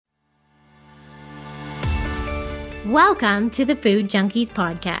Welcome to the Food Junkies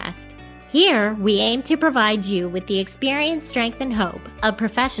podcast. Here, we aim to provide you with the experience, strength, and hope of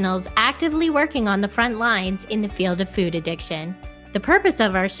professionals actively working on the front lines in the field of food addiction. The purpose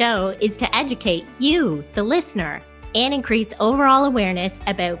of our show is to educate you, the listener, and increase overall awareness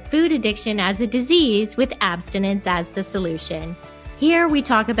about food addiction as a disease with abstinence as the solution. Here, we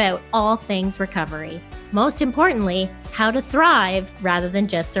talk about all things recovery. Most importantly, how to thrive rather than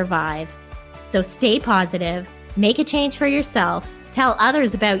just survive. So stay positive, make a change for yourself, tell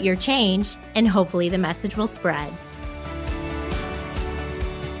others about your change, and hopefully the message will spread.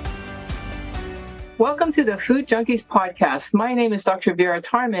 Welcome to the Food Junkies podcast. My name is Dr. Vera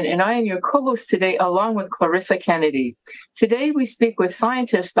Tarman, and I am your co-host today along with Clarissa Kennedy. Today we speak with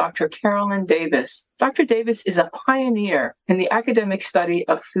scientist Dr. Carolyn Davis. Dr. Davis is a pioneer in the academic study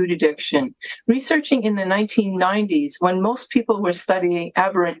of food addiction, researching in the 1990s when most people were studying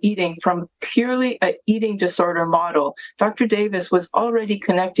aberrant eating from purely an eating disorder model. Dr. Davis was already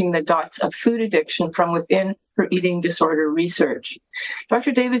connecting the dots of food addiction from within her eating disorder research.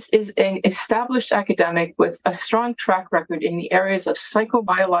 Dr. Davis is an established academic with a strong track record in the areas of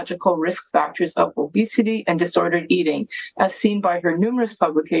psychobiological risk factors of obesity and disordered eating, as seen by her numerous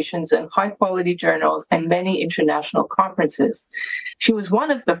publications in high-quality journals and many international conferences. She was one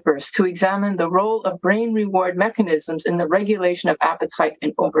of the first to examine the role of brain reward mechanisms in the regulation of appetite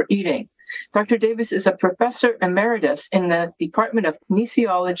and overeating. Dr. Davis is a professor emeritus in the Department of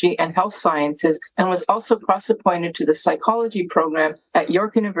Kinesiology and Health Sciences and was also cross-appointed to the psychology program at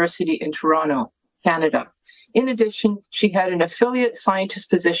York University in Toronto, Canada. In addition, she had an affiliate scientist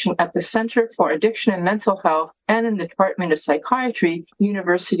position at the Centre for Addiction and Mental Health and in the Department of Psychiatry,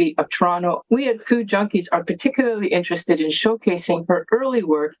 University of Toronto. We at Food Junkies are particularly interested in showcasing her early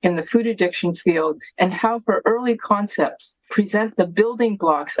work in the food addiction field and how her early concepts present the building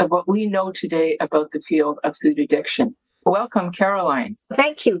blocks of what we know today about the field of food addiction. Welcome, Caroline.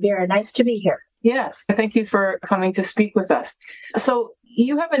 Thank you, Vera. Nice to be here. Yes, thank you for coming to speak with us. So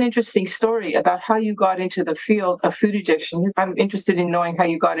you have an interesting story about how you got into the field of food addiction. I'm interested in knowing how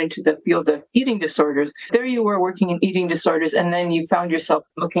you got into the field of eating disorders. There you were working in eating disorders, and then you found yourself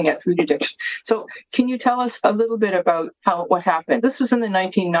looking at food addiction. So can you tell us a little bit about what happened? This was in the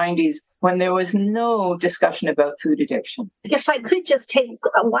 1990s when there was no discussion about food addiction. If I could just take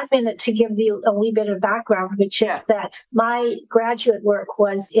 1 minute to give you a wee bit of background, which is that my graduate work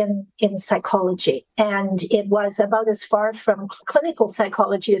was in psychology, and it was about as far from clinical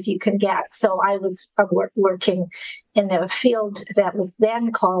psychology as you can get. So I was working in a field that was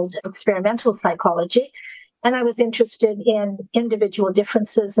then called experimental psychology, and I was interested in individual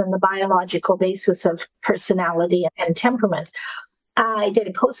differences in the biological basis of personality and temperament. I did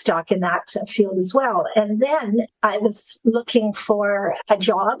a postdoc in that field as well. And then I was looking for a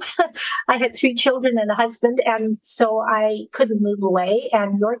job. I had 3 children and a husband, and so I couldn't move away.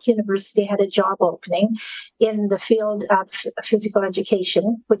 And York University had a job opening in the field of physical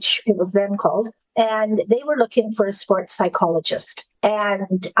education, which it was then called. And they were looking for a sports psychologist.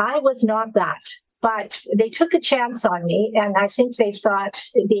 And I was not that. But they took a chance on me, and I think they thought,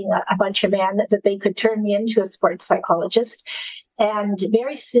 being a bunch of men, that they could turn me into a sports psychologist. And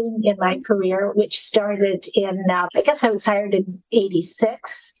very soon in my career, which started in, I guess I was hired in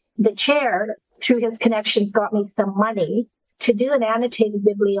 86, the chair, through his connections, got me some money to do an annotated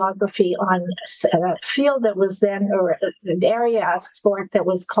bibliography on a field that was then, or an area of sport that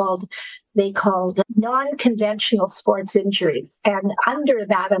was they called non-conventional sports injury. And under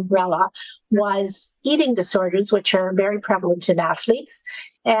that umbrella was eating disorders, which are very prevalent in athletes,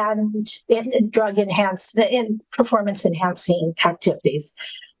 and in performance enhancing activities.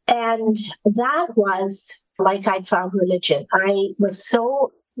 And that was like I found religion. I was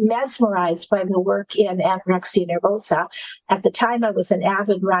so mesmerized by the work in anorexia nervosa. At the time, I was an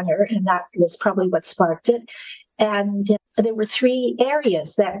avid runner, and that was probably what sparked it. And there were 3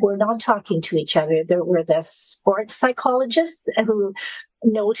 areas that were not talking to each other. There were the sports psychologists who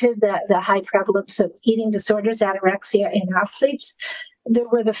noted the high prevalence of eating disorders, anorexia in athletes. There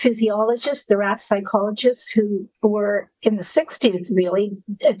were the physiologists, the rat psychologists, who were in the 60s really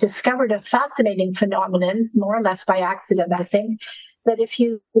discovered a fascinating phenomenon, more or less by accident, I think, that if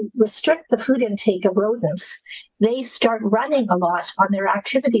you restrict the food intake of rodents, they start running a lot on their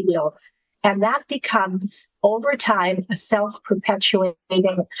activity wheels. And that becomes over time a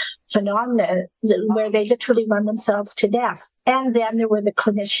self-perpetuating phenomenon where they literally run themselves to death. And then there were the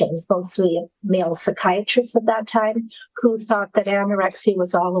clinicians, mostly male psychiatrists at that time, who thought that anorexia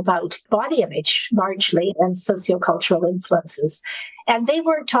was all about body image, largely, and sociocultural influences. And they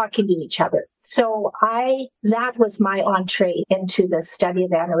weren't talking to each other. So that was my entree into the study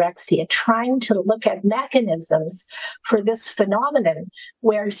of anorexia, trying to look at mechanisms for this phenomenon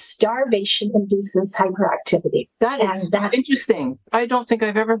where starvation induces hyperactivity. That is interesting. I don't think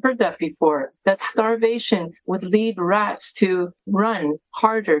I've ever heard that before, that starvation would lead rats to run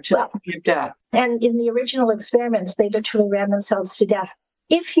harder to the point of death. And in the original experiments, they literally ran themselves to death.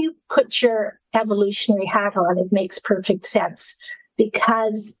 If you put your evolutionary hat on, it makes perfect sense.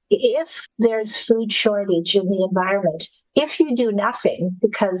 Because if there's food shortage in the environment, if you do nothing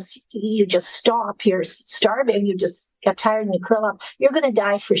because you just stop, you're starving, you just get tired and you curl up, you're going to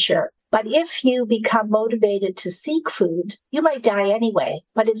die for sure. But if you become motivated to seek food, you might die anyway,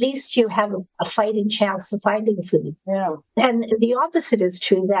 but at least you have a fighting chance of finding food. Yeah. And the opposite is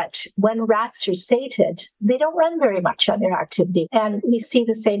true, that when rats are sated, they don't run very much on their activity. And we see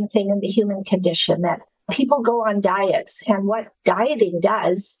the same thing in the human condition, that people go on diets, and what dieting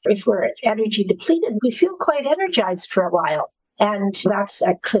does, if we're energy depleted, we feel quite energized for a while. And that's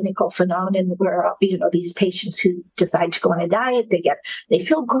a clinical phenomenon where, these patients who decide to go on a diet, they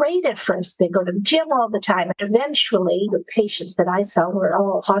feel great at first. They go to the gym all the time. And eventually, the patients that I saw were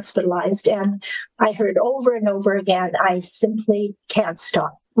all hospitalized. And I heard over and over again, I simply can't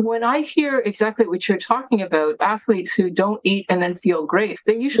stop. When I hear exactly what you're talking about, athletes who don't eat and then feel great,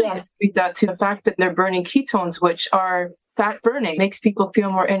 they usually attribute that to the fact that they're burning ketones, which are fat burning, makes people feel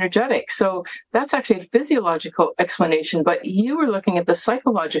more energetic. So that's actually a physiological explanation, but you were looking at the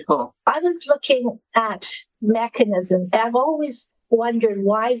psychological. I was looking at mechanisms. I've always wondered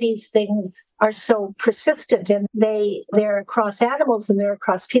why these things are so persistent, and they're across animals and they're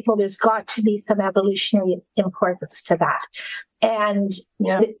across people. There's got to be some evolutionary importance to that. And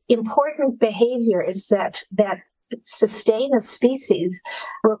the important behavior is that sustain a species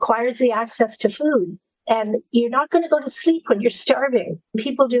requires the access to food. And you're not going to go to sleep when you're starving.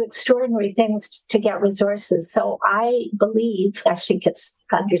 People do extraordinary things to get resources. So I think it's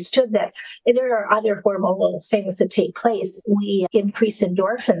understood that there are other hormonal things that take place. We increase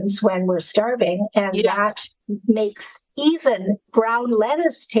endorphins when we're starving, and that makes even brown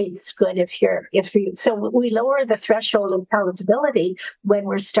lettuce taste good so we lower the threshold of palatability when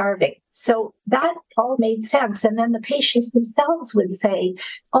we're starving. So that all made sense. And then the patients themselves would say,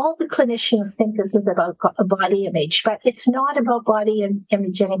 all the clinicians think this is about body image, but it's not about body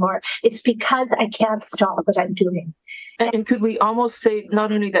image anymore. It's because I can't stop what I'm doing. And could we almost say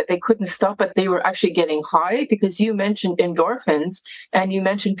not only that they couldn't stop, but they were actually getting high? Because you mentioned endorphins and you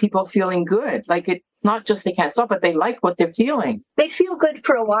mentioned people feeling good. Like it, not just they can't stop, but they like what they're feeling. They feel good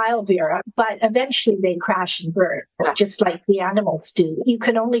for a while, Vera, but eventually they crash and burn, just like the animals do. You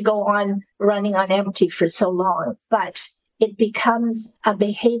can only go on running on empty for so long, but it becomes a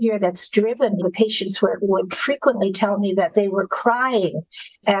behavior that's driven. The patients would frequently tell me that they were crying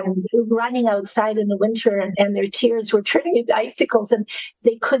and running outside in the winter, and their tears were turning into icicles, and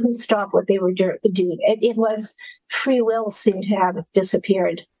they couldn't stop what they were doing. It was free will seemed to have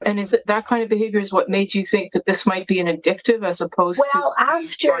disappeared. And is it that kind of behavior is what made you think that this might be an addictive as opposed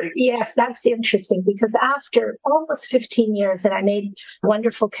to... Yes, that's interesting, because after almost 15 years, and I made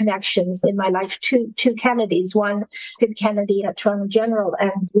wonderful connections in my life, two Kennedys, one did Kennedy at Toronto General,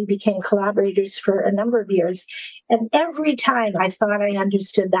 and we became collaborators for a number of years. And every time I thought I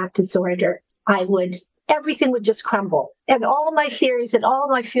understood that disorder, everything would just crumble. And all my theories and all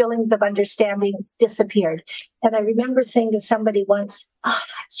my feelings of understanding disappeared. And I remember saying to somebody once,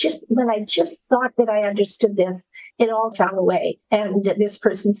 when I just thought that I understood this, it all fell away. And this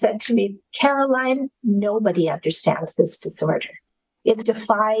person said to me, Caroline, nobody understands this disorder. It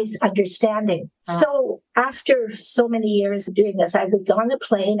defies understanding. So after so many years of doing this, I was on a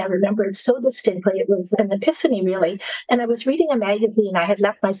plane. I remember it so distinctly. It was an epiphany, really. And I was reading a magazine. I had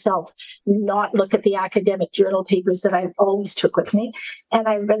left myself not look at the academic journal papers that I always took with me. And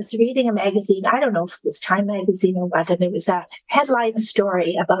I was reading a magazine. I don't know if it was Time magazine or what. And there was a headline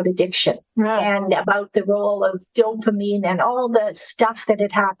story about addiction and about the role of dopamine and all the stuff that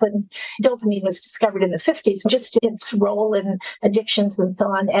had happened. Dopamine was discovered in the 50s, just its role in addiction and so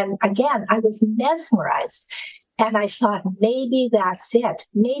on. And again, I was mesmerized. And I thought, maybe that's it.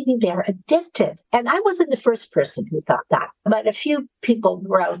 Maybe they're addicted. And I wasn't the first person who thought that. But a few people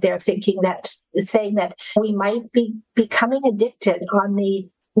were out there saying that we might be becoming addicted on the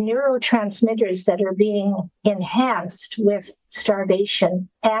neurotransmitters that are being enhanced with starvation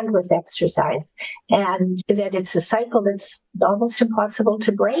and with exercise, and that it's a cycle that's almost impossible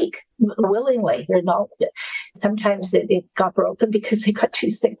to break willingly. Or not. Sometimes it got broken because they got too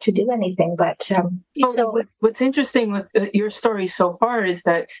sick to do anything. But so what's interesting with your story so far is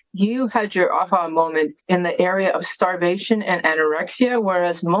that you had your aha moment in the area of starvation and anorexia,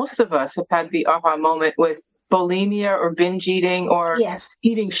 whereas most of us have had the aha moment with bulimia or binge eating or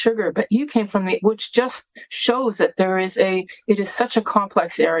eating sugar, but you came from which just shows that it is such a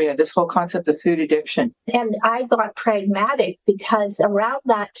complex area, this whole concept of food addiction. And I got pragmatic because around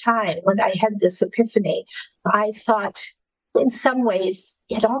that time when I had this epiphany, I thought, in some ways,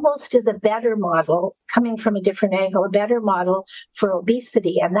 it almost is a better model, coming from a different angle, a better model for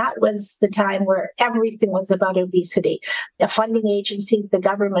obesity. And that was the time where everything was about obesity. The funding agencies, the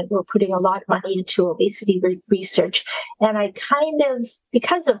government were putting a lot of money into obesity research. And I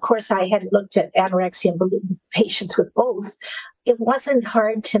because of course I had looked at anorexia and bulimia patients with both, it wasn't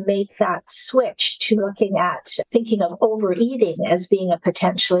hard to make that switch to thinking of overeating as being a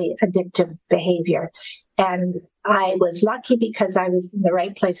potentially addictive behavior. And I was lucky because I was in the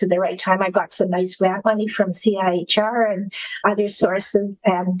right place at the right time. I got some nice grant money from CIHR and other sources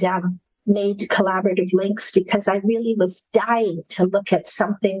and made collaborative links because I really was dying to look at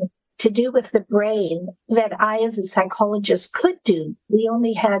something to do with the brain that I, as a psychologist, could do. We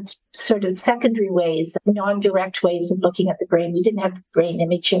only had sort of secondary ways, non-direct ways of looking at the brain. We didn't have brain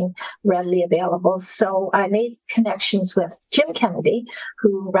imaging readily available. So I made connections with Jim Kennedy,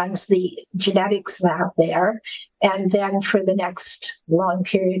 who runs the genetics lab there. And then for the next long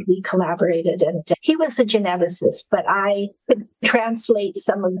period, we collaborated. And he was the geneticist, but I could translate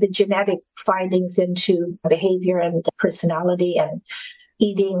some of the genetic findings into behavior and personality and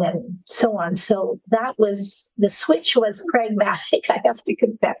eating and so on. So the switch was pragmatic, I have to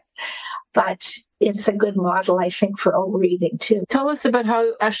confess. But it's a good model, I think, for overeating too. Tell us about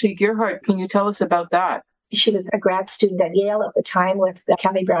how Ashley Gearhart, can you tell us about that? She was a grad student at Yale at the time with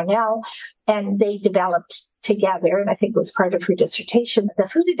Kelly Brownell, and they developed together, and I think it was part of her dissertation, the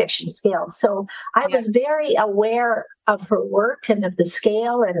food addiction scale. So I was very aware of her work and of the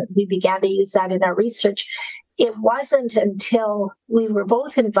scale, and we began to use that in our research. It wasn't until we were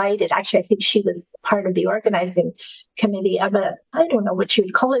both invited, actually, I think she was part of the organizing committee of I don't know what you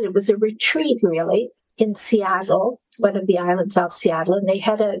would call it. It was a retreat, really, in Seattle, one of the islands of Seattle, and they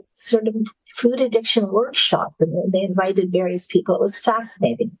had a sort of food addiction workshop, and they invited various people. It was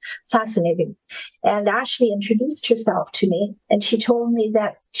fascinating. And Ashley introduced herself to me, and she told me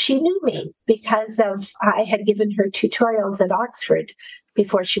that she knew me because I had given her tutorials at Oxford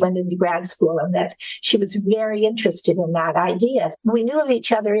before she went into grad school, and that she was very interested in that idea. We knew of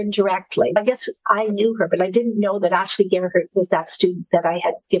each other indirectly. I guess I knew her, but I didn't know that Ashley Gearhart was that student that I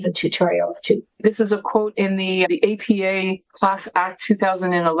had given tutorials to. This is a quote in the APA Class Act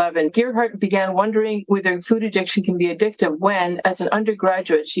 2011. Gearhart began wondering whether food addiction can be addictive when, as an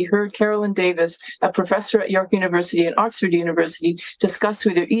undergraduate, she heard Carolyn Davis, a professor at York University and Oxford University, discuss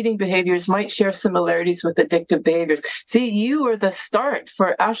whether eating behaviors might share similarities with addictive behaviors. See, you were the start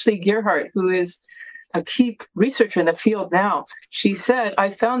for Ashley Gearhart, who is a key researcher in the field now. She said, I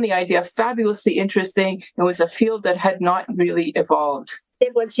found the idea fabulously interesting. It was a field that had not really evolved.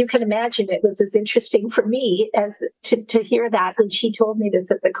 It was, you can imagine, it was as interesting for me as to hear that when she told me this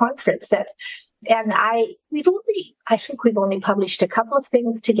at the conference. I think we've only published a couple of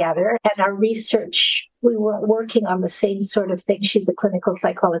things together, and our research, we weren't working on the same sort of thing. She's a clinical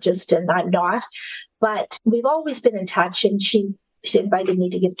psychologist and I'm not, but we've always been in touch, and she invited me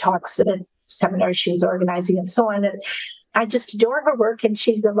to give talks at a seminar she was organizing and so on. And I just adore her work, and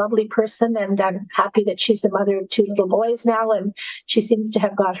she's a lovely person, and I'm happy that she's the mother of 2 little boys now, and she seems to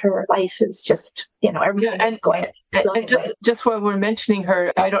have got her life. It's just, everything is going. And just while we're mentioning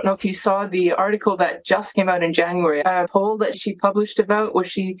her, I don't know if you saw the article that just came out in January, a poll that she published about where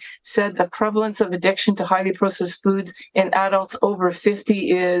she said the prevalence of addiction to highly processed foods in adults over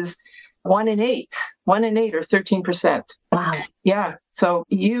 50 is 1 in 8 or 13%. Wow. Yeah. So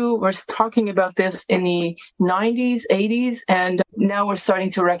you were talking about this in the 90s, 80s, and now we're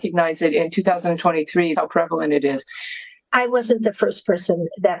starting to recognize it in 2023, how prevalent it is. I wasn't the first person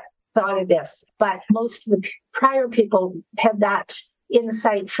that thought of this, but most of the prior people had that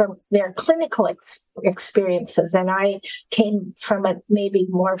insight from their clinical experiences. And I came from maybe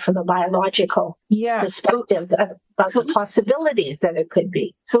more from a biological perspective about the possibilities that it could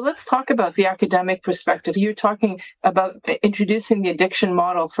be. So let's talk about the academic perspective. You're talking about introducing the addiction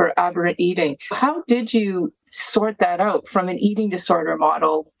model for aberrant eating. How did you sort that out from an eating disorder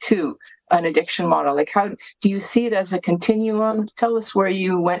model to an addiction model? Like, how do you see it as a continuum? Tell us where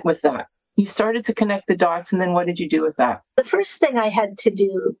you went with that. You started to connect the dots, and then what did you do with that? The first thing I had to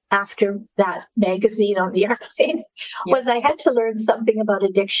do after that magazine on the airplane was I had to learn something about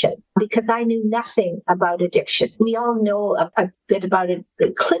addiction because I knew nothing about addiction. We all know a bit about it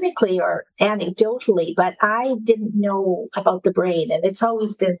clinically or anecdotally, but I didn't know about the brain. And it's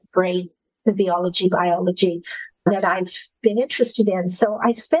always been brain physiology, biology that I've been interested in. So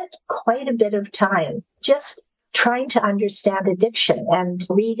I spent quite a bit of time just trying to understand addiction and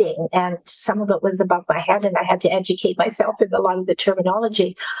reading, and some of it was above my head, and I had to educate myself in a lot of the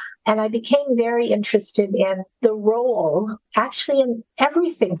terminology. And I became very interested in the role, actually in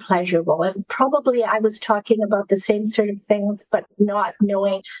everything pleasurable. And probably I was talking about the same sort of things, but not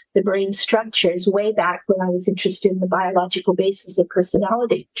knowing the brain structures way back when I was interested in the biological basis of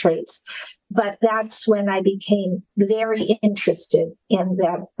personality traits. But that's when I became very interested in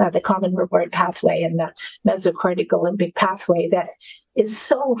the common reward pathway and the mesocortical limbic pathway that is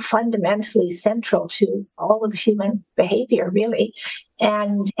so fundamentally central to all of human behavior, really,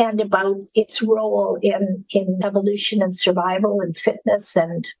 and about its role in evolution and survival and fitness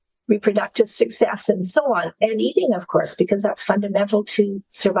and reproductive success and so on. And eating, of course, because that's fundamental to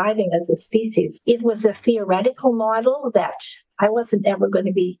surviving as a species. It was a theoretical model that I wasn't ever going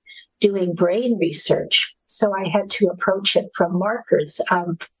to be doing brain research. So I had to approach it from markers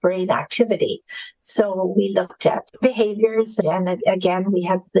of brain activity. So we looked at behaviors, and again, we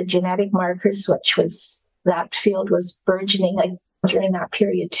had the genetic markers, which was, that field was burgeoning during that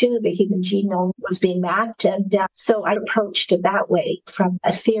period too. The human genome was being mapped. And so I approached it that way, from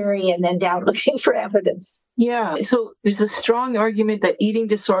a theory and then down looking for evidence. Yeah. So there's a strong argument that eating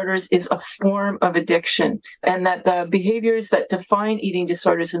disorders is a form of addiction, and that the behaviors that define eating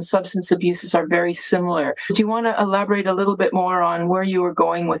disorders and substance abuses are very similar. Do you want to elaborate a little bit more on where you were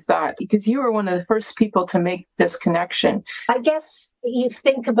going with that? Because you were one of the first people to make this connection. I guess you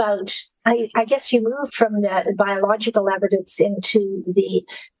think about, I guess you move from the biological evidence into the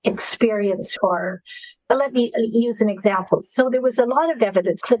experience, or let me use an example. So there was a lot of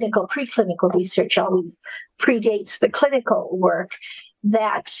evidence, preclinical research always predates the clinical work,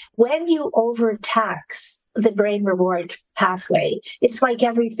 that when you overtax the brain reward pathway, it's like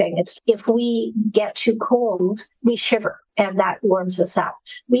everything. It's, if we get too cold, we shiver, and that warms us up.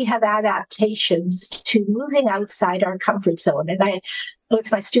 We have adaptations to moving outside our comfort zone. And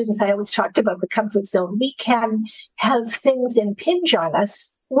with my students, I always talked about the comfort zone. We can have things impinge on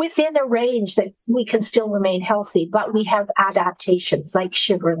us within a range that we can still remain healthy, but we have adaptations like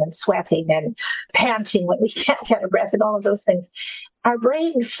shivering and sweating and panting when we can't get a breath and all of those things. Our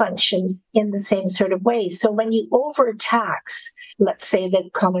brain functions in the same sort of way. So when you overtax, let's say, the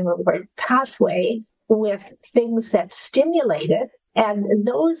common reward pathway with things that stimulate it, and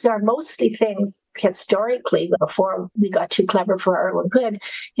those are mostly things historically, before we got too clever for our own good,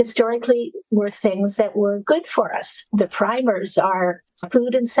 historically were things that were good for us. The primers are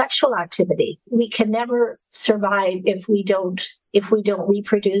food and sexual activity. We can never survive if we don't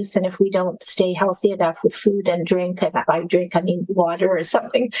reproduce, and if we don't stay healthy enough with food and drink. And by drink, I mean water or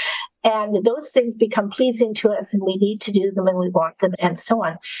something. And those things become pleasing to us, and we need to do them, and we want them, and so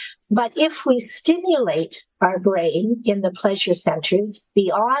on. But if we stimulate our brain in the pleasure centers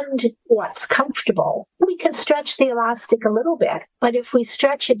beyond what's comfortable, we can stretch the elastic a little bit. But if we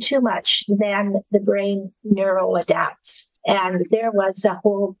stretch it too much, then the brain neuroadapts. And there was a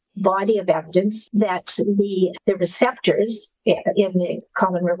whole body of evidence that the receptors in the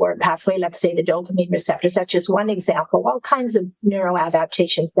common reward pathway, let's say the dopamine receptors, that's just one example, all kinds of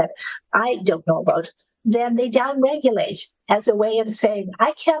neuroadaptations that I don't know about, then they downregulate as a way of saying,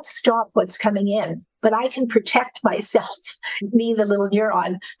 I can't stop what's coming in, but I can protect myself, me, the little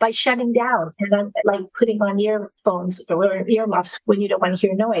neuron, by shutting down. And I'm like putting on earphones or earmuffs when you don't want to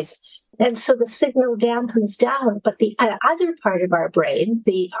hear noise. And so the signal dampens down, but the other part of our brain,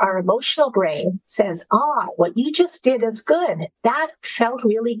 our emotional brain, says, what you just did is good. That felt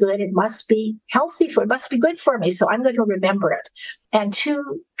really good. It must be healthy it must be good for me. So I'm going to remember it. And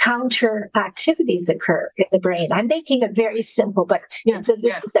two counter activities occur in the brain. I'm making it very simple, but this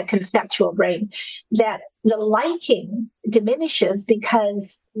is a conceptual brain, that the liking diminishes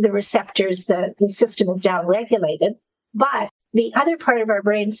because the receptors, the system is downregulated, but the other part of our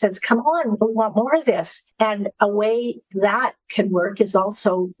brain says, come on, we want more of this. And a way that can work is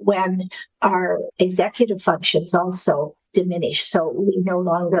also when our executive functions also diminish. So we no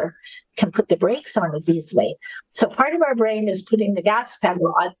longer can put the brakes on as easily. So part of our brain is putting the gas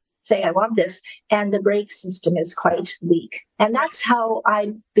pedal on, saying, I want this, and the brake system is quite weak. And that's how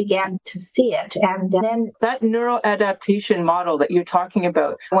I began to see it. And then that neuroadaptation model that you're talking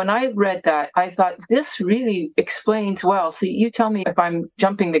about, when I read that, I thought this really explains well. So you tell me if I'm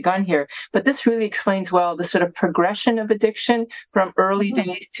jumping the gun here, but this really explains well the sort of progression of addiction from early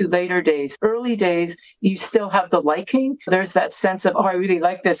days to later days. Early days, you still have the liking. There's that sense of, oh, I really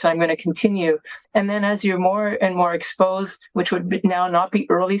like this, so I'm going to continue. And then as you're more and more exposed, which would now not be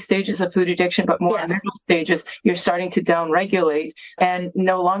early stages of food addiction, but more middle stages, you're starting to downregulate and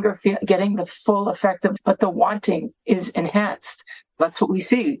no longer getting the full effect of, but the wanting is enhanced. That's what we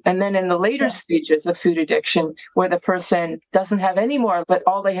see. And then in the later stages of food addiction, where the person doesn't have any more, but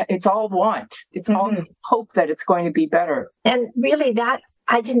it's all want. It's all hope that it's going to be better. And really that,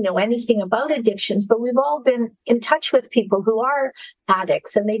 I didn't know anything about addictions, but we've all been in touch with people who are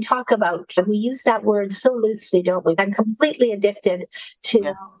addicts, and they talk about, we use that word so loosely, don't we? I'm completely addicted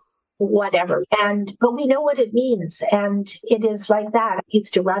to whatever. But we know what it means. And it is like that. I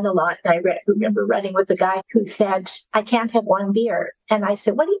used to run a lot. And I remember running with a guy who said, I can't have one beer. And I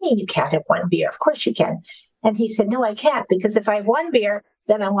said, what do you mean you can't have one beer? Of course you can. And he said, no, I can't, because if I have one beer,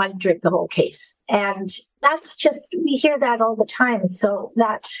 then I want to drink the whole case. And that's just, we hear that all the time. So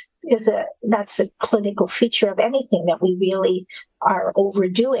that's a clinical feature of anything that we really are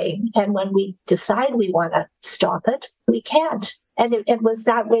overdoing. And when we decide we want to stop it, we can't. And it was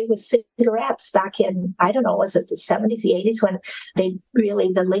that way with cigarettes back in, I don't know, was it the 70s, the 80s, when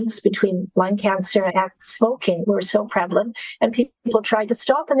the links between lung cancer and smoking were so prevalent, and people tried to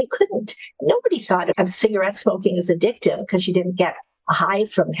stop and they couldn't. Nobody thought of cigarette smoking as addictive because you didn't get a high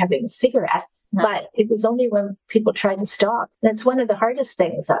from having a cigarette. But it was only when people tried to stop. That's one of the hardest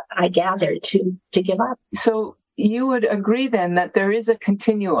things I gathered to give up. So you would agree then that there is a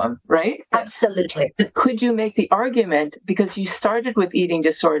continuum, right? Absolutely. Could you make the argument, because you started with eating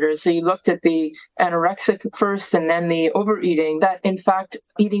disorders, so you looked at the anorexic first and then the overeating, that in fact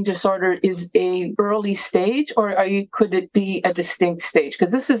eating disorder is a early stage, or could it be a distinct stage?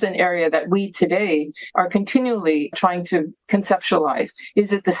 Because this is an area that we today are continually trying to conceptualize.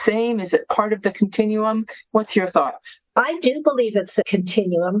 Is it the same? Is it part of the continuum? What's your thoughts? I do believe it's a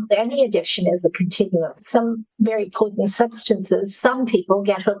continuum. Any addiction is a continuum. Some very potent substances, some people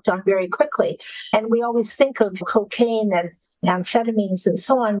get hooked on very quickly. And we always think of cocaine and amphetamines and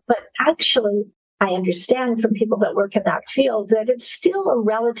so on. But actually, I understand from people that work in that field that it's still a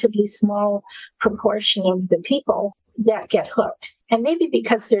relatively small proportion of the people that get hooked. And maybe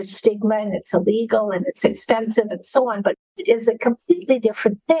because there's stigma and it's illegal and it's expensive and so on, but it is a completely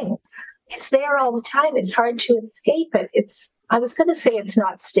different thing. It's there all the time. It's hard to escape it. I was going to say it's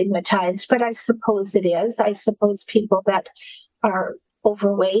not stigmatized, but I suppose it is. I suppose people that are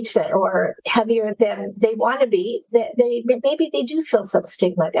overweight or heavier than they want to be, maybe they do feel some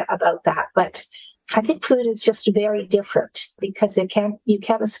stigma about that. But I think food is just very different because you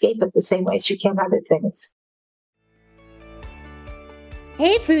can't escape it the same way as you can other things.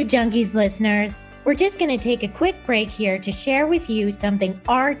 Hey, Food Junkies listeners. We're just going to take a quick break here to share with you something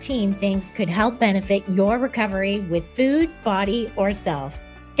our team thinks could help benefit your recovery with food, body, or self.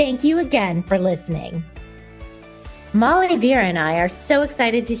 Thank you again for listening. Molly, Vera, and I are so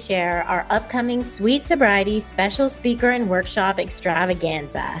excited to share our upcoming Sweet Sobriety Special Speaker and Workshop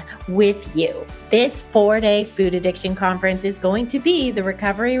Extravaganza with you. This 4-day food addiction conference is going to be the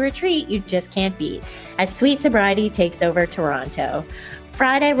recovery retreat you just can't beat as Sweet Sobriety takes over Toronto.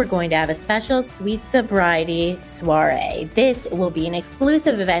 Friday, we're going to have a special Sweet Sobriety soiree. This will be an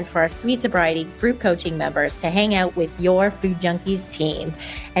exclusive event for our Sweet Sobriety group coaching members to hang out with your Food Junkies team.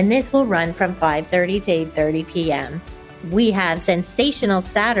 And this will run from 5:30 to 8:30 p.m. We have Sensational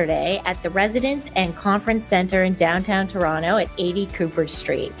Saturday at the Residence and Conference Center in downtown Toronto at 80 Cooper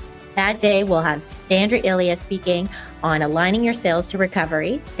Street. That day, we'll have Sandra Ilya speaking on aligning your sales to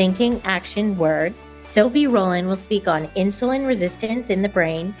recovery, thinking, action, words. Sophie Rowland will speak on insulin resistance in the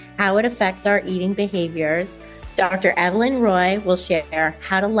brain, how it affects our eating behaviors. Dr. Evelyn Roy will share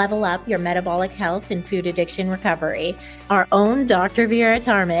how to level up your metabolic health and food addiction recovery. Our own Dr. Vera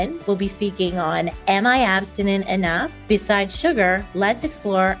Tarman will be speaking on Am I Abstinent Enough? Besides sugar, let's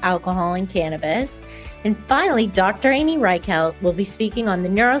explore alcohol and cannabis. And finally, Dr. Amy Reichelt will be speaking on the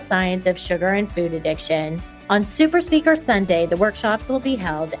neuroscience of sugar and food addiction. On Super Speaker Sunday, the workshops will be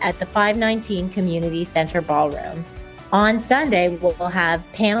held at the 519 Community Center Ballroom. On Sunday, we'll have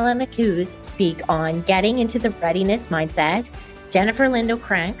Pamela McHughes speak on getting into the readiness mindset. Jennifer Lindo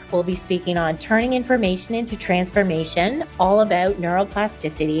Crank will be speaking on turning information into transformation, all about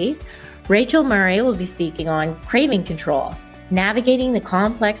neuroplasticity. Rachel Murray will be speaking on craving control. navigating the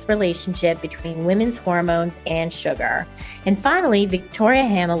complex relationship between women's hormones and sugar. And finally, Victoria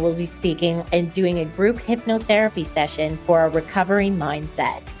Hamill will be speaking and doing a group hypnotherapy session for a recovery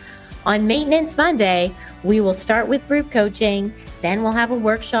mindset. On Maintenance Monday, we will start with group coaching, then we'll have a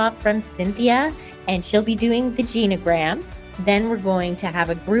workshop from Cynthia, and she'll be doing the genogram. Then we're going to have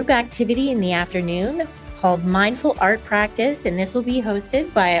a group activity in the afternoon called Mindful Art Practice, and this will be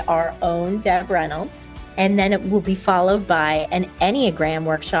hosted by our own Deb Reynolds. And then it will be followed by an Enneagram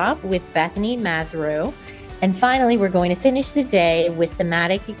workshop with Bethany Mazaru. And finally, we're going to finish the day with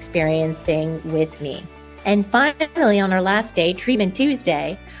somatic experiencing with me. And finally, on our last day, Treatment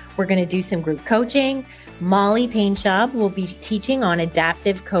Tuesday, we're going to do some group coaching. Molly Painshop will be teaching on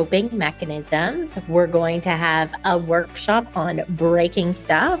adaptive coping mechanisms. We're going to have a workshop on breaking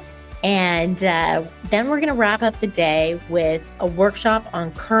stuff. And then we're going to wrap up the day with a workshop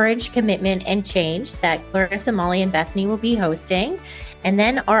on courage, commitment, and change that Clarissa, Molly, and Bethany will be hosting. And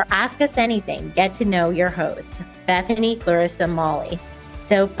then our Ask Us Anything, get to know your hosts, Bethany, Clarissa, Molly.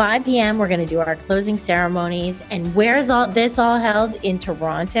 So 5 p.m., we're going to do our closing ceremonies. And where is all this all held? In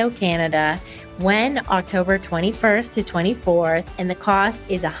Toronto, Canada, when October 21st to 24th. And the cost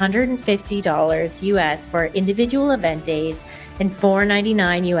is $150 US for individual event days and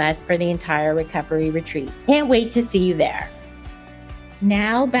 $4.99 US for the entire recovery retreat. Can't wait to see you there.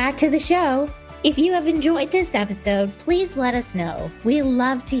 Now back to the show. If you have enjoyed this episode, please let us know. We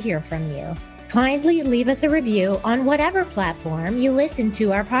love to hear from you. Kindly leave us a review on whatever platform you listen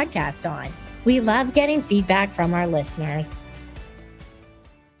to our podcast on. We love getting feedback from our listeners.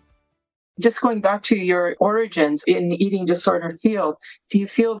 Just going back to your origins in the eating disorder field, do you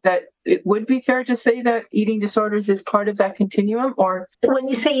feel that it would be fair to say that eating disorders is part of that continuum? Or when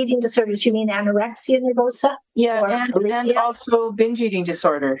you say eating disorders, you mean anorexia nervosa? Yeah, and also binge eating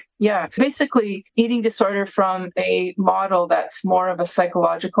disorder. Yeah, basically eating disorder from a model that's more of a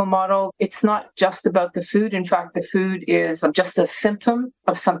psychological model. It's not just about the food. In fact, the food is just a symptom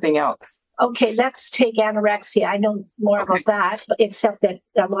of something else. Okay, let's take anorexia. I know more about that, except that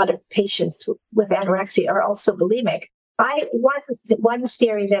a lot of patients with anorexia are also bulimic. One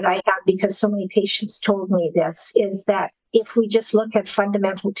theory that I have, because so many patients told me this, is that if we just look at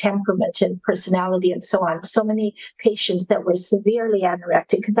fundamental temperament and personality and so on, so many patients that were severely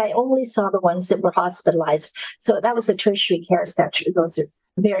anorectic, because I only saw the ones that were hospitalized. So that was a tertiary care center. Those are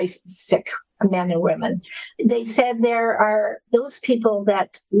very sick men and women. They said there are those people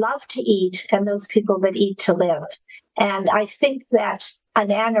that love to eat and those people that eat to live. And I think that an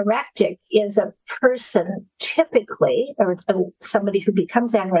anorectic is a person typically, or somebody who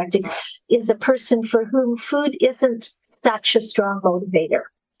becomes anorectic, is a person for whom food isn't such a strong motivator.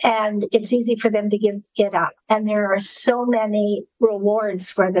 And it's easy for them to give it up. And there are so many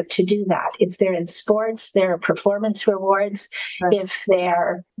rewards for them to do that. If they're in sports, there are performance rewards. Right. If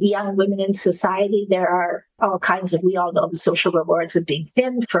they're young women in society, there are all kinds of, we all know the social rewards of being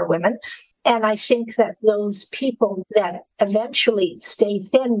thin for women. And I think that those people that eventually stay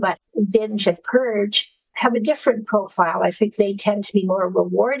thin but binge and purge have a different profile. I think they tend to be more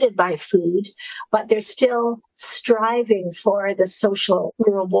rewarded by food, but they're still striving for the social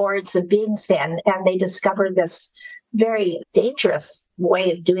rewards of being thin. And they discover this very dangerous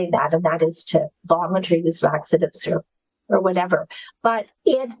way of doing that, and that is to vomit or use laxatives or whatever. But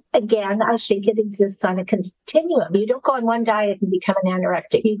it, again, I think it exists on a continuum. You don't go on one diet and become an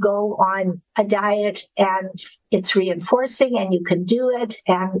anorectic. You go on a diet and it's reinforcing and you can do it.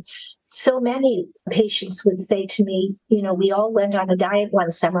 And so many patients would say to me, you know, we all went on a diet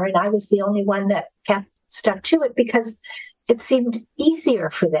one summer and I was the only one that kept stuck to it because it seemed easier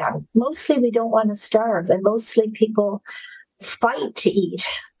for them. Mostly we don't want to starve, and mostly people fight to eat.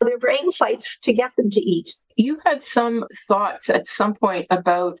 Their brain fights to get them to eat. You had some thoughts at some point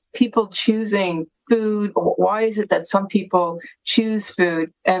about people choosing food. Why is it that some people choose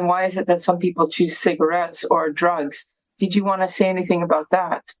food, and why is it that some people choose cigarettes or drugs? Did you want to say anything about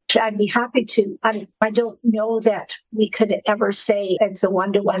that? I'd be happy to. I don't know that we could ever say it's a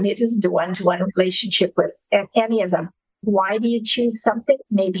one-to-one. It isn't a one-to-one relationship with any of them. Why do you choose something?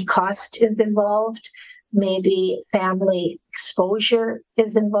 Maybe cost is involved. Maybe family exposure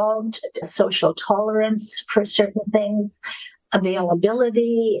is involved, social tolerance for certain things,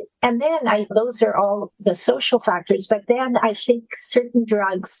 availability. And then those are all the social factors. But then I think certain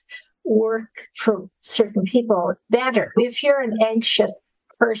drugs work for certain people better. If you're an anxious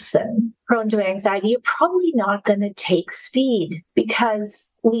person prone to anxiety, you're probably not going to take speed, because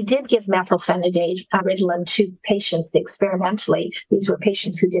we did give methylphenidate, Ritalin, to patients experimentally. These were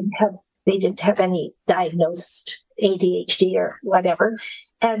patients who didn't have They didn't have any diagnosed ADHD or whatever.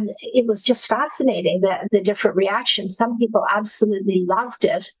 And it was just fascinating, the different reactions. Some people absolutely loved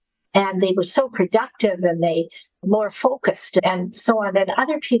it, and they were so productive and they more focused and so on. And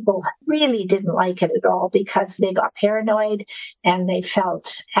other people really didn't like it at all because they got paranoid and they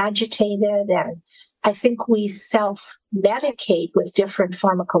felt agitated. And I think we self-medicate with different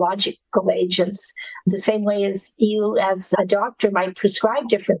pharmacological agents, the same way as you as a doctor might prescribe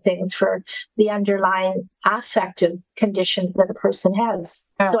different things for the underlying affective conditions that a person has.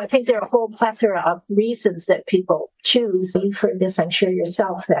 So I think there are a whole plethora of reasons that people choose. You've heard this, I'm sure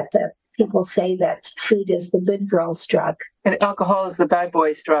yourself, that people say that food is the good girl's drug. And alcohol is the bad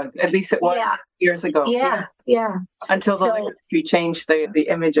boy's drug. At least it was years ago. Yeah. Until the liquor industry changed the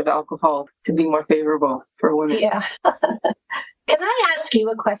image of alcohol to be more favorable for women. Yeah. Can I ask you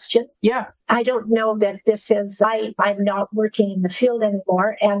a question? Yeah. I don't know that this is, I'm not working in the field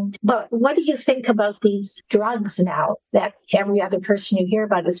anymore. But what do you think about these drugs now that every other person you hear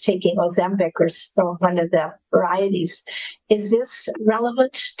about is taking Ozempic or one of the varieties? Is this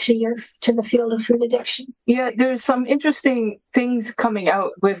relevant to the field of food addiction? Yeah, there's some interesting things coming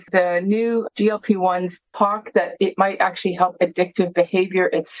out with the new GLP-1s talk that it might actually help addictive behavior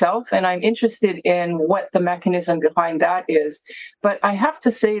itself. And I'm interested in what the mechanism behind that is. But I have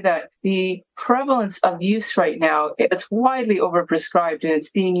to say that the prevalence of use right now, it's widely overprescribed and it's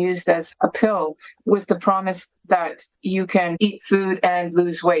being used as a pill with the promise that you can eat food and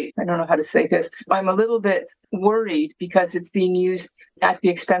lose weight. I don't know how to say this. I'm a little bit worried because it's being used at the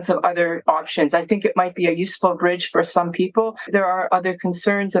expense of other options. I think it might be a useful bridge for some people. There are other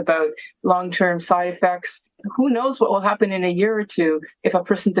concerns about long-term side effects. Who knows what will happen in a year or two if a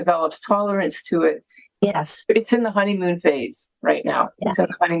person develops tolerance to it. Yes. It's in the honeymoon phase right now. Yeah. It's in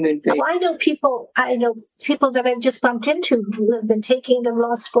the honeymoon phase. Well, I know people that I've just bumped into who have been taking it and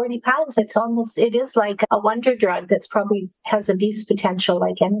lost 40 pounds. It is like a wonder drug that's probably has abuse potential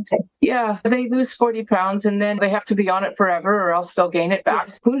like anything. Yeah. They lose 40 pounds and then they have to be on it forever or else they'll gain it back.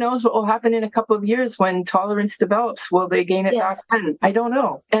 Yes. Who knows what will happen in a couple of years when tolerance develops? Will they gain it back then? I don't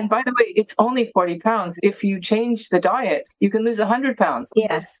know. And by the way, it's only 40 pounds. If you change the diet, you can lose 100 pounds.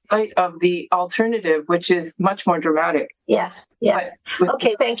 Yes. In spite of the alternative, which is much more dramatic. Yes.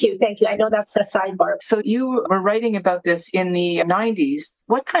 Okay, thank you. I know that's a sidebar. So you were writing about this in the 90s.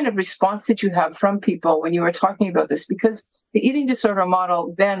 What kind of response did you have from people when you were talking about this? Because the eating disorder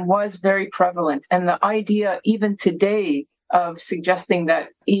model then was very prevalent. And the idea even today of suggesting that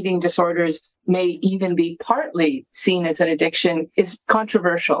eating disorders may even be partly seen as an addiction is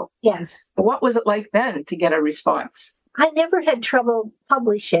controversial. Yes. What was it like then to get a response? I never had trouble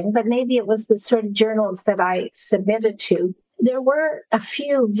publishing, but maybe it was the sort of journals that I submitted to. There were a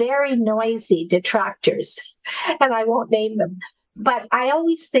few very noisy detractors, and I won't name them. But I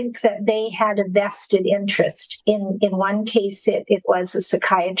always think that they had a vested interest. In one case, it was a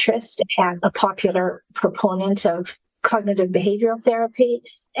psychiatrist and a popular proponent of cognitive behavioral therapy.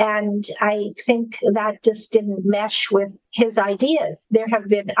 And I think that just didn't mesh with his ideas. There have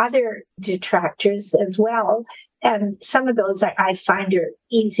been other detractors as well. And some of those I find are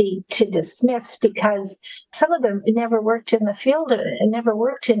easy to dismiss because some of them never worked in the field, never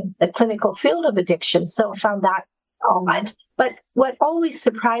worked in the clinical field of addiction. So I found that odd. But what always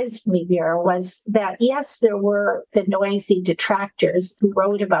surprised me, Vera, was that, yes, there were the noisy detractors who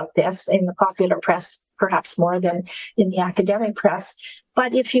wrote about this in the popular press, perhaps more than in the academic press.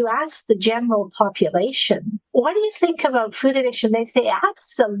 But if you ask the general population, what do you think about food addiction? They'd say,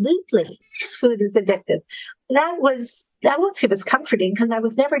 absolutely, food is addictive. That won't say it was comforting because I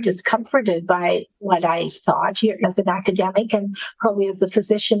was never discomforted by what I thought. As an academic and probably as a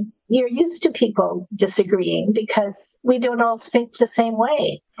physician, you're used to people disagreeing because we don't all think the same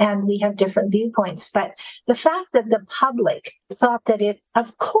way and we have different viewpoints. But the fact that the public thought that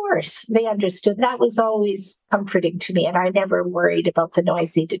of course, they understood, that was always comforting to me. And I never worried about the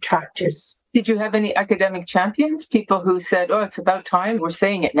noisy detractors. Did you have any academic champions, people who said, oh, it's about time, we're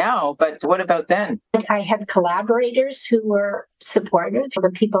saying it now, but what about then? I had collaborators who were supportive.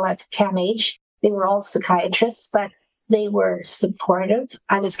 The people at CAMH, they were all psychiatrists, but they were supportive.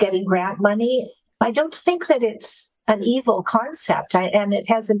 I was getting grant money. I don't think that it's an evil concept, and it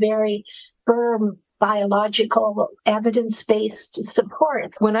has a very firm biological evidence-based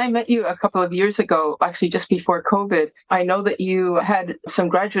support. When I met you a couple of years ago, actually just before COVID, I know that you had some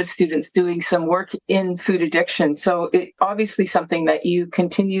graduate students doing some work in food addiction. So it's obviously something that you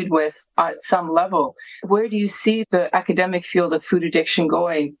continued with at some level. Where do you see the academic field of food addiction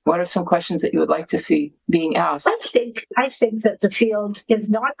going? What are some questions that you would like to see being asked? I think that the field is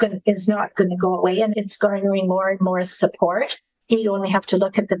not going to go away, and it's garnering more and more support. you only have to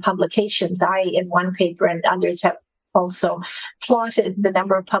look at the publications. I, in one paper, and others have also plotted the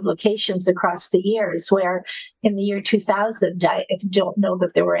number of publications across the years, where in the year 2000, I don't know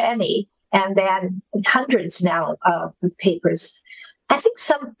that there were any, and then hundreds now of papers. I think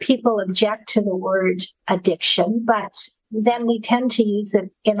some people object to the word addiction, but then we tend to use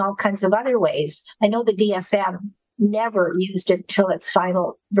it in all kinds of other ways. I know the DSM never used it till its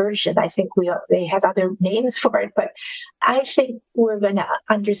final version. I think they had other names for it, but I think we're going to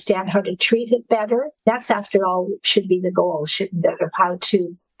understand how to treat it better. That's, after all, should be the goal, shouldn't it, of how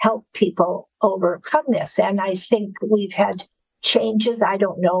to help people overcome this. And I think we've had changes. I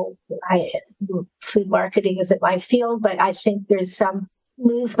don't know. Food marketing isn't my field, but I think there's some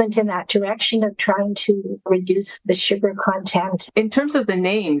movement in that direction of trying to reduce the sugar content. In terms of the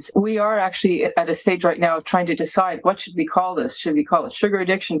names, we are actually at a stage right now of trying to decide, what should we call this? Should we call it sugar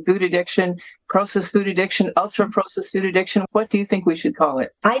addiction, food addiction, processed food addiction, ultra processed food addiction? What do you think we should call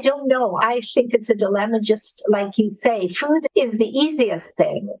it? I don't know. I think it's a dilemma, just like you say. Food is the easiest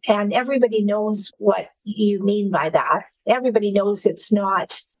thing, and everybody knows what you mean by that. Everybody knows it's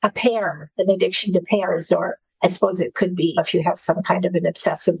not a pear, an addiction to pears, or I suppose it could be if you have some kind of an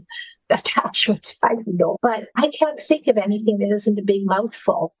obsessive attachment. I don't know. But I can't think of anything that isn't a big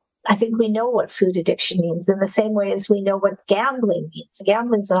mouthful. I think we know what food addiction means in the same way as we know what gambling means.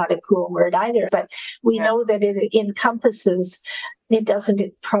 Gambling's not a cool word either, but we know that it encompasses, it doesn't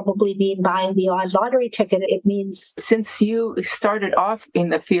probably mean buying the odd lottery ticket. It means... Since you started off in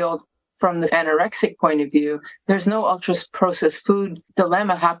the field from the anorexic point of view, there's no ultra-processed food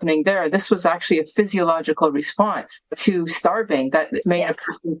dilemma happening there. This was actually a physiological response to starving that made a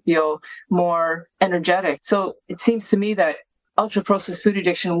person feel more energetic. So it seems to me that ultra-processed food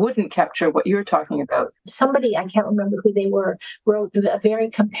addiction wouldn't capture what you're talking about. Somebody, I can't remember who they were, wrote a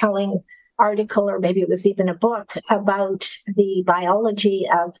very compelling article, or maybe it was even a book, about the biology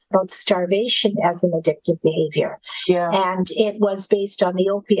of both starvation as an addictive behavior. Yeah. And it was based on the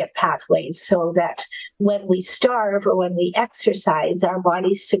opiate pathways, so that when we starve or when we exercise, our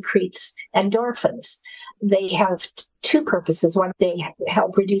body secretes endorphins. They have two purposes. One, they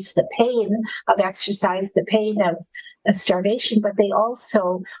help reduce the pain of exercise, the pain of starvation, but they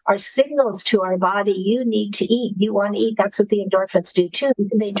also are signals to our body, you need to eat, you want to eat. That's what the endorphins do too.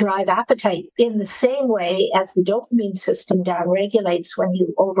 They drive appetite in the same way as the dopamine system downregulates when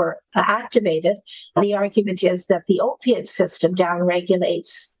you overactivate it. The argument is that the opiate system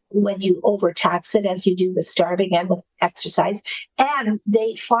downregulates when you overtax it, as you do with starving and with exercise, and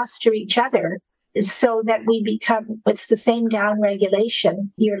they foster each other so that we become, it's the same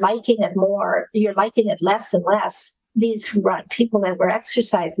downregulation. You're liking it more, you're liking it less and less. These people that were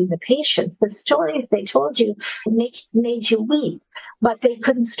exercising, the patients, the stories they told you made you weep, but they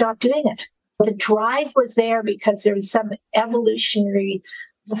couldn't stop doing it. The drive was there because there was some evolutionary,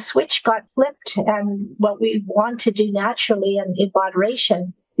 the switch got flipped, and what we want to do naturally and in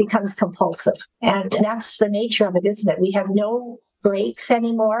moderation becomes compulsive. And that's the nature of it, isn't it? We have no breaks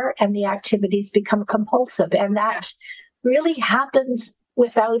anymore, and the activities become compulsive. And that really happens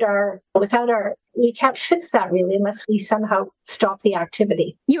without our, we can't fix that really unless we somehow stop the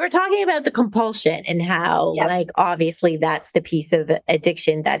activity. You were talking about the compulsion and how, obviously that's the piece of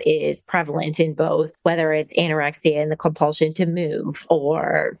addiction that is prevalent in both, whether it's anorexia and the compulsion to move,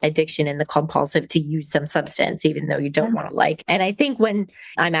 or addiction and the compulsive to use some substance, even though you don't want to like. And I think when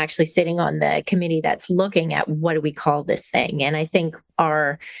I'm actually sitting on the committee that's looking at what do we call this thing, and I think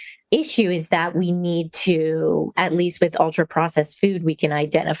our issue is that we need to, at least with ultra processed food, we can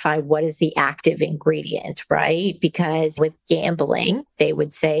identify what is the active ingredient, right? Because with gambling, they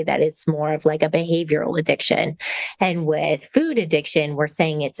would say that it's more of like a behavioral addiction. And with food addiction, we're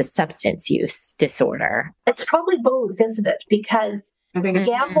saying it's a substance use disorder. It's probably both, isn't it? Because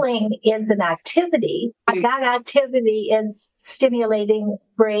gambling is an activity, and that activity is stimulating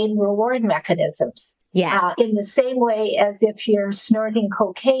brain reward mechanisms. Yes. In the same way as if you're snorting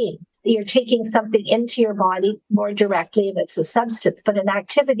cocaine, you're taking something into your body more directly, and it's a substance. But an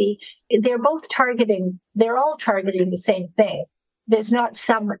activity, they're all targeting the same thing. There's not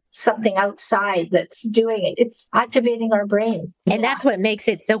something outside that's doing it. It's activating our brain. And that's what makes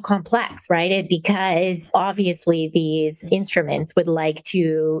it so complex, right? Because obviously these instruments would like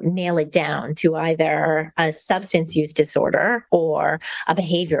to nail it down to either a substance use disorder or a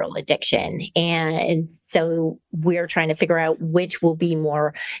behavioral addiction. And so we're trying to figure out which will be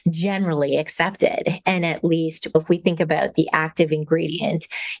more generally accepted. And at least if we think about the active ingredient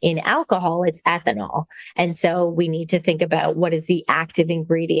in alcohol, it's ethanol. And so we need to think about what is the active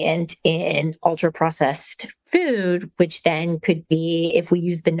ingredient in ultra processed food, which then could be, if we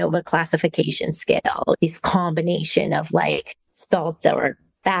use the NOVA classification scale, this combination of like salts or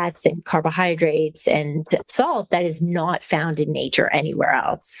fats and carbohydrates and salt that is not found in nature anywhere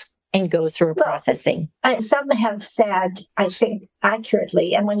else and goes through a processing. Some have said, I think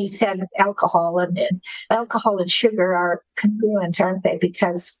accurately, and when you said alcohol and alcohol and sugar are congruent, aren't they?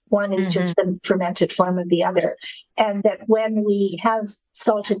 Because one is just the fermented form of the other. And that when we have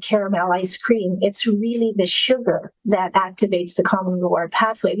salted caramel ice cream, it's really the sugar that activates the common reward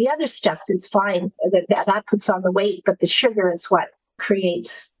pathway. The other stuff is fine, that puts on the weight, but the sugar is what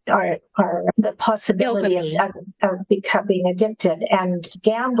creates the possibility of becoming addicted. And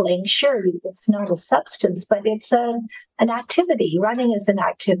gambling, sure, it's not a substance, but it's an activity. Running is an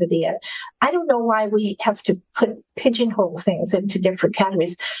activity. I don't know why we have to pigeonhole things into different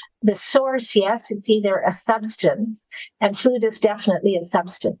categories. The source, yes, it's either a substance, and food is definitely a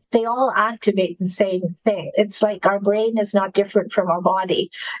substance. They all activate the same thing. It's like our brain is not different from our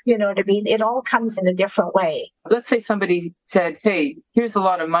body. You know what I mean? It all comes in a different way. Let's say somebody said, hey, here's a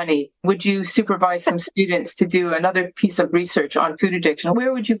lot of money. Would you supervise some students to do another piece of research on food addiction?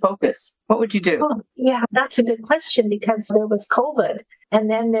 Where would you focus? What would you do? Oh, yeah, that's a good question, because there was COVID, and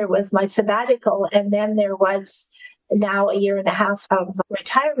then there was my sabbatical, and then there was now a year and a half of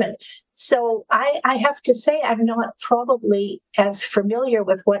retirement. So I have to say I'm not probably as familiar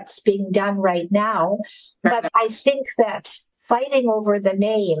with what's being done right now, but I think that fighting over the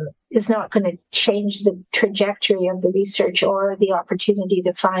name is not going to change the trajectory of the research or the opportunity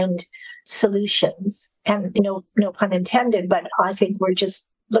to find solutions. And no pun intended, but I think we're just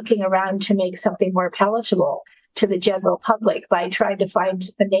looking around to make something more palatable to the general public by trying to find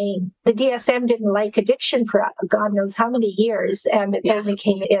a name. The DSM didn't like addiction for God knows how many years, and it only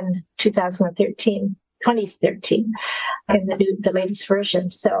came in 2013 in the latest version.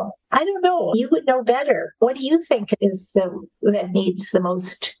 So I don't know. You would know better. What do you think is that needs the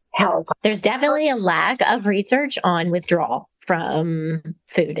most help? There's definitely a lack of research on withdrawal from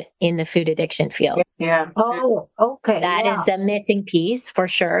food in the food addiction field. Yeah. Oh, okay. That is the missing piece for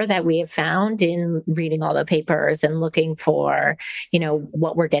sure that we have found in reading all the papers and looking for,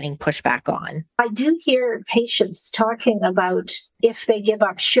 what we're getting pushback on. I do hear patients talking about if they give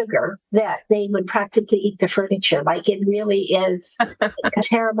up sugar, that they would practically eat the furniture. Like it really is a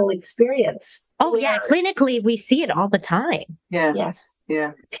terrible experience. Oh, yeah. Clinically, we see it all the time. Yeah. Yes.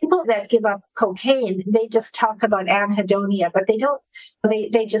 Yeah. People that give up cocaine, they just talk about anhedonia, but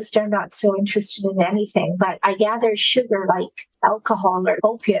they just are not so interested in anything. But I gather sugar, like alcohol or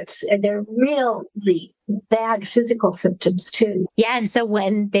opiates, and they're really bad physical symptoms too. Yeah. And so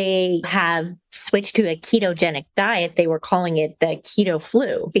when they have switched to a ketogenic diet, they were calling it the keto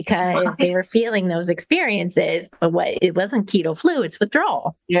flu because they were feeling those experiences. But it wasn't keto flu, it's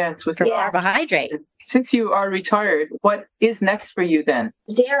withdrawal. Yeah, it's withdrawal. Carbohydrate. Since you are retired, what is next for you then?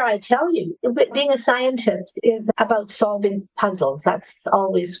 Dare I tell you, being a scientist is about solving puzzles. That's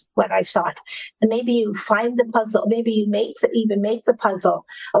always what I thought. And maybe you find the puzzle, maybe you even make the puzzle,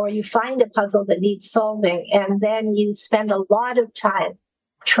 or you find a puzzle that needs solving, and then you spend a lot of time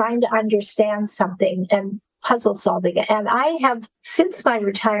trying to understand something and puzzle solving. And I have, since my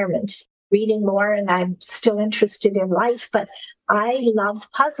retirement, reading more, and I'm still interested in life, but I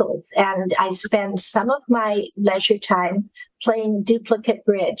love puzzles. And I spend some of my leisure time playing duplicate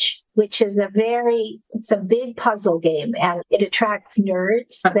bridge, which is it's a big puzzle game, and it attracts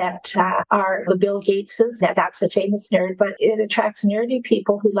nerds that are the Bill Gateses. That's a famous nerd, but it attracts nerdy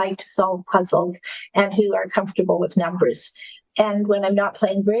people who like to solve puzzles and who are comfortable with numbers. And when I'm not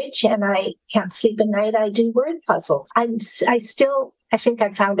playing bridge and I can't sleep at night, I do word puzzles. I think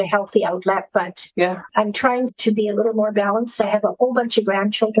I found a healthy outlet, but I'm trying to be a little more balanced. I have a whole bunch of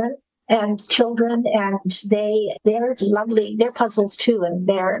grandchildren and children, and they're lovely. They're puzzles too, and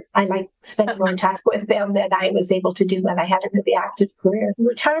I like spending more time with them than I was able to do when I had a really active career.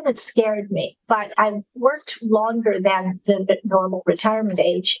 Retirement scared me, but I worked longer than the normal retirement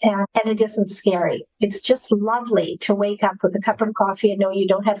age, and it isn't scary. It's just lovely to wake up with a cup of coffee and know you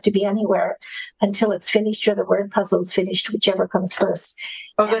don't have to be anywhere until it's finished or the word puzzle's finished, whichever comes first.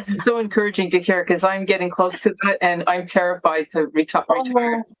 Oh, that's so encouraging to hear, because I'm getting close to that and I'm terrified to retire.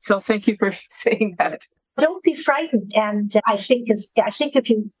 So thank you for saying that. Don't be frightened. And I think if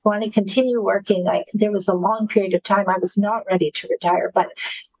you want to continue working, like there was a long period of time I was not ready to retire, but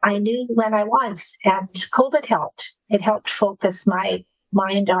I knew when I was, and COVID helped. It helped focus my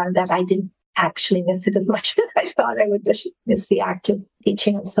mind on that. I didn't actually miss it as much as I thought I would miss the active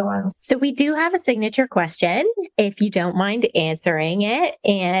teaching and so on. So we do have a signature question, if you don't mind answering it.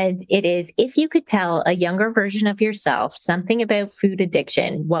 And it is, if you could tell a younger version of yourself something about food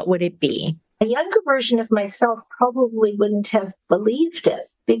addiction, what would it be? A younger version of myself probably wouldn't have believed it.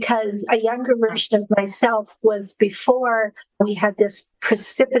 because a younger version of myself was before we had this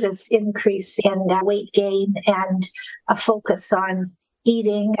precipitous increase in weight gain and a focus on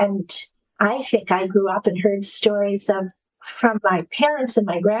eating. And I think I grew up and heard stories from my parents and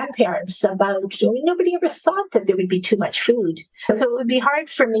my grandparents about nobody ever thought that there would be too much food. So it would be hard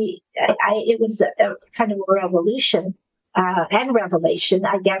for me. It was a kind of a revolution and revelation,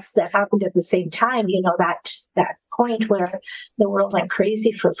 I guess, that happened at the same time. That point where the world went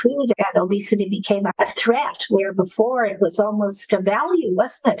crazy for food and obesity became a threat, where before it was almost a value,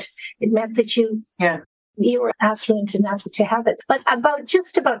 wasn't it? It meant that you were affluent enough to have it. But about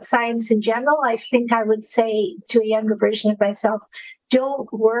science in general, I think I would say to a younger version of myself,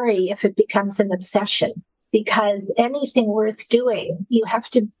 don't worry if it becomes an obsession, because anything worth doing,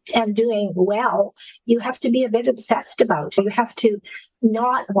 and doing well, you have to be a bit obsessed about. You have to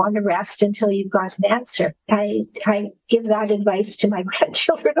not want to rest until you've got an answer. I give that advice to my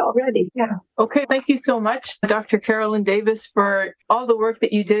grandchildren already. Yeah. Okay, thank you so much, Dr. Carolyn Davis, for all the work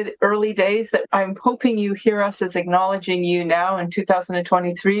that you did early days, that I'm hoping you hear us as acknowledging you now in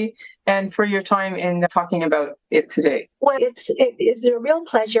 2023, and for your time in talking about it today. Well, it is a real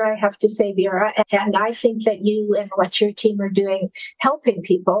pleasure, I have to say, Vera. And I think that you and what your team are doing, helping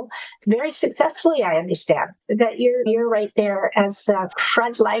people very successfully, I understand. That you're right there as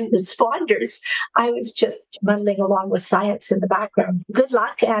frontline responders. I was just muddling along with science in the background. Good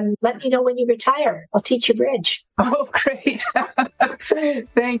luck, and let me know when you retire. I'll teach you bridge. Oh, great.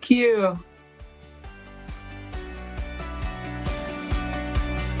 Thank you.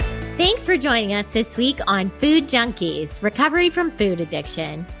 Thanks for joining us this week on Food Junkies, Recovery from Food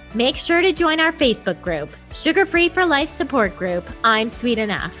Addiction. Make sure to join our Facebook group, Sugar Free for Life support group, I'm Sweet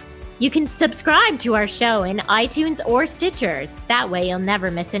Enough. You can subscribe to our show in iTunes or Stitchers. That way you'll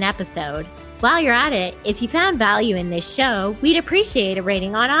never miss an episode. While you're at it, if you found value in this show, we'd appreciate a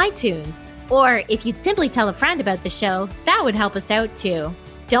rating on iTunes. Or if you'd simply tell a friend about the show, that would help us out too.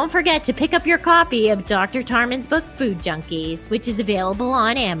 Don't forget to pick up your copy of Dr. Tarman's book, Food Junkies, which is available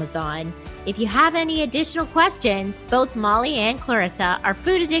on Amazon. If you have any additional questions, both Molly and Clarissa are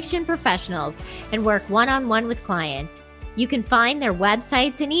food addiction professionals and work one-on-one with clients. You can find their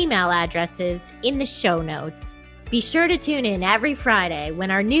websites and email addresses in the show notes. Be sure to tune in every Friday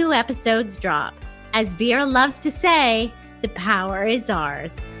when our new episodes drop. As Vera loves to say, the power is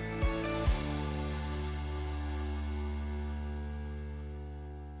ours.